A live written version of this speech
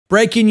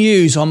Breaking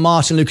news on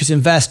Martyn Lucas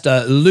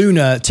Investor,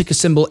 LUNR, ticker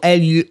symbol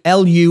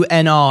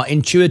LUNR,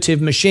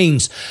 Intuitive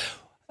Machines.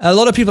 A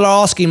lot of people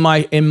are asking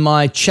in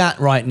my chat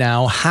right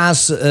now,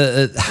 has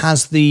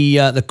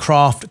the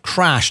craft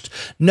crashed?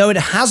 No, it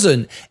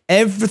hasn't.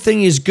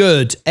 Everything is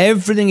good.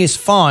 Everything is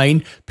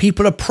fine.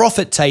 People are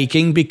profit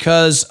taking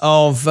because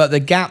of the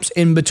gaps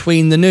in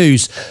between the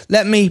news.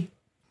 Let me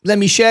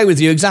share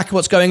with you exactly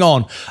what's going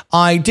on.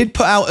 I did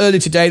put out earlier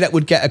today that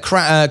would get a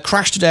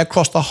crash today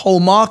across the whole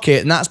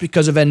market, and that's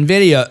because of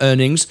NVIDIA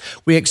earnings.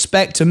 We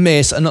expect to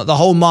miss, and the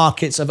whole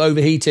markets have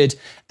overheated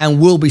and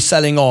will be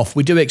selling off.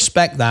 We do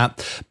expect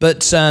that.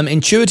 But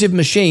Intuitive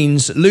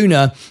Machines,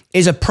 LUNR,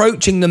 is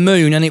approaching the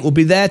moon, and it will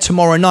be there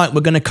tomorrow night. We're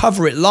going to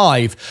cover it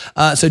live.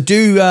 So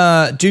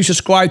do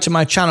subscribe to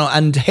my channel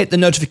and hit the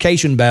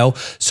notification bell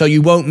so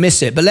you won't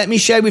miss it. But let me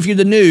share with you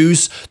the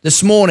news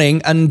this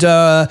morning. And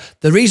the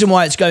reason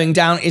why it's going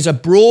down is a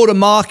broader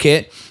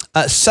market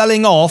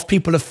selling off.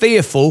 People are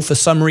fearful for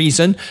some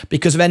reason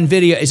because of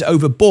NVIDIA is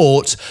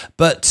overbought.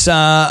 But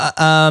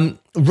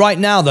right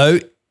now, though,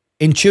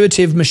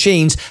 Intuitive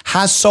Machines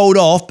has sold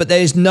off, but there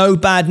is no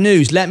bad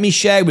news. Let me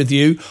share with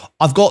you.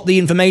 I've got the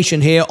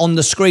information here on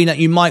the screen that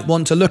you might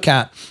want to look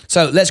at.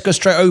 So let's go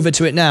straight over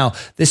to it now.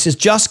 This has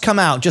just come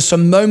out just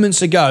some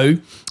moments ago.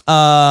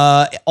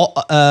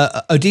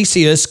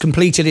 Odysseus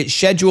completed its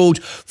scheduled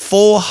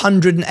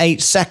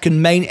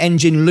 408-second main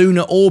engine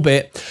lunar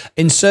orbit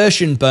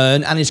insertion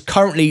burn and is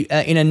currently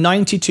in a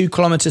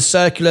 92-kilometer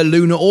circular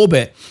lunar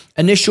orbit.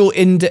 Initial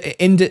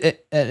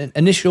data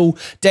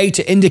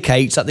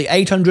indicates that the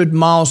 800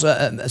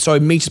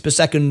 meters per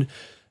second.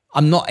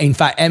 I'm not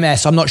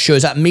sure.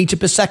 Is that meter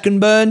per second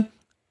burn?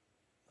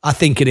 I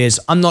think it is.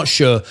 I'm not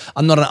sure.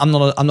 I'm not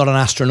an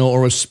astronaut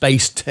or a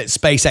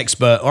space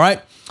expert. All right.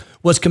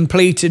 Was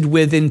completed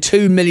within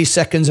 2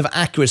 milliseconds of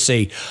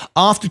accuracy.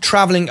 After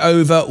traveling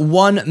over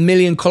 1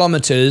 million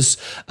kilometers,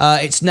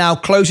 it's now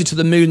closer to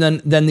the moon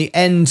than the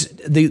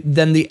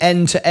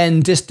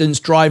end-to-end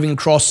distance driving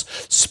across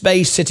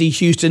Space City,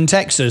 Houston,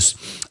 Texas.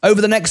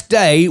 Over the next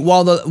day,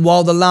 while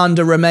the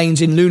lander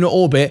remains in lunar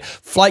orbit,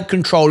 flight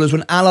controllers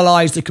will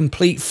analyze the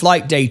complete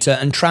flight data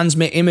and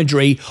transmit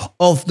imagery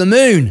of the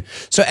moon.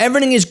 So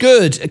everything is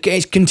good.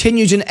 It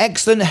continues in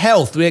excellent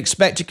health. We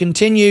expect to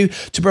continue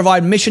to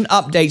provide mission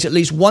updates at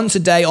least once a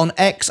day on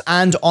X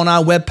and on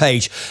our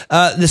webpage.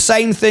 The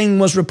same thing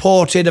was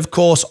reported, of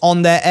course,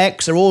 on their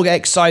X. They're all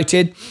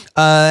excited.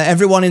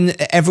 Everyone in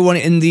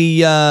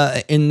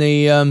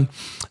the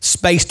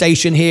space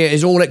station here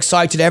is all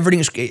excited.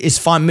 Everything is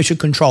fine. Mission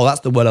control,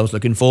 that's the word I was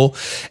looking for.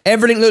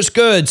 Everything looks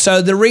good.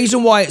 So the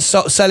reason why it's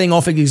selling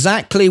off is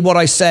exactly what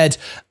I said.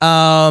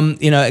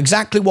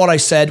 Exactly what I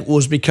said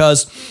was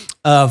because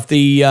of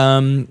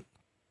the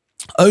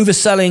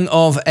overselling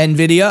of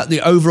NVIDIA.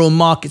 The overall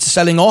market's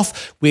selling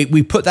off.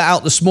 We put that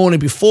out this morning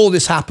before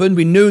this happened.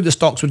 We knew the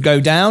stocks would go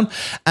down,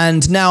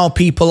 and now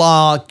people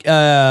are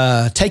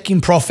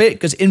taking profit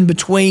because in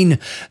between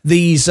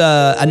these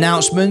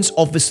announcements,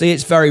 obviously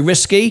it's very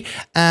risky,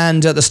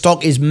 and the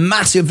stock is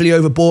massively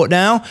overbought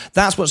now.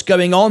 That's what's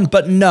going on.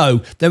 But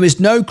no, there is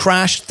no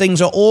crash.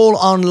 Things are all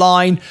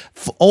online,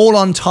 all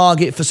on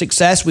target for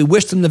success. We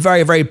wish them the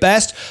very, very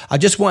best. I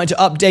just wanted to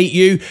update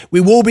you.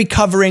 We will be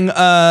covering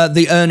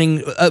the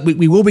earnings.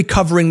 We will be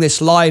covering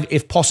this live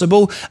if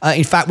possible.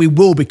 In fact, we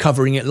will be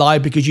covering it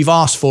live because you've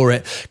asked for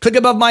it. Click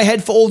above my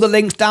head for all the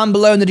links down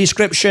below in the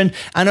description,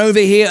 and over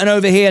here and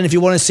over here. And if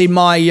you want to see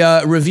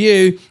my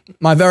review,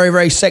 my very,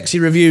 very sexy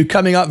review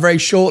coming up very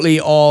shortly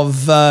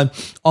of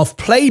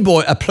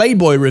Playboy, a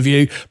Playboy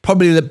review,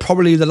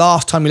 probably the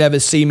last time you'll ever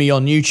see me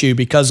on YouTube,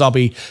 because I'll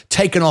be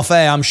taken off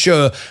air, I'm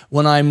sure,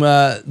 when I'm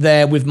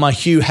there with my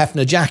Hugh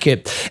Hefner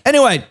jacket.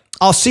 Anyway,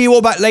 I'll see you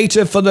all back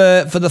later for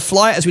the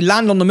flight as we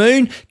land on the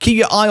moon. Keep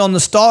your eye on the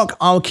stock.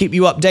 I'll keep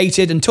you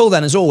updated. Until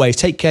then, as always,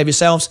 take care of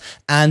yourselves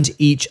and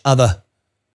each other.